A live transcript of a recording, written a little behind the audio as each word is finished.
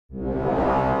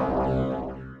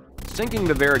Syncing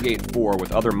the Varigate 4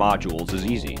 with other modules is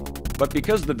easy, but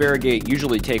because the Varigate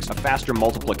usually takes a faster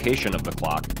multiplication of the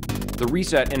clock, the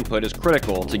reset input is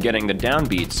critical to getting the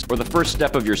downbeats or the first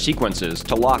step of your sequences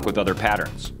to lock with other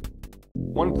patterns.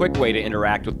 One quick way to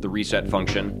interact with the reset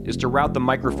function is to route the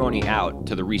Mikrophonie out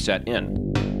to the reset in.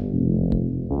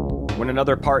 When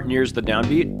another part nears the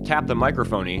downbeat, tap the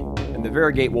Mikrophonie, and the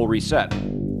Varigate will reset,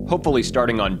 hopefully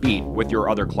starting on beat with your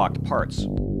other clocked parts.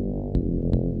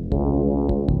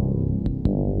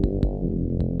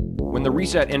 When the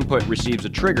reset input receives a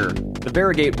trigger, the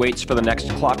Varigate waits for the next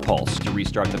clock pulse to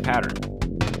restart the pattern.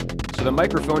 So the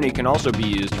Mikrophonie can also be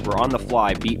used for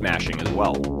on-the-fly beat mashing as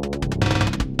well.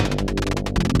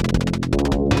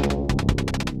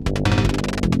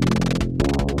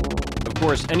 Of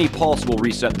course, any pulse will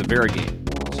reset the Varigate,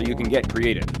 so you can get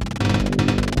creative.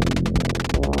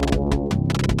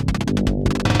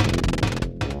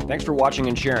 Thanks for watching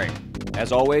and sharing.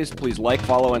 As always, please like,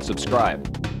 follow, and subscribe.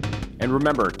 And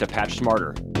remember to patch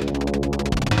smarter.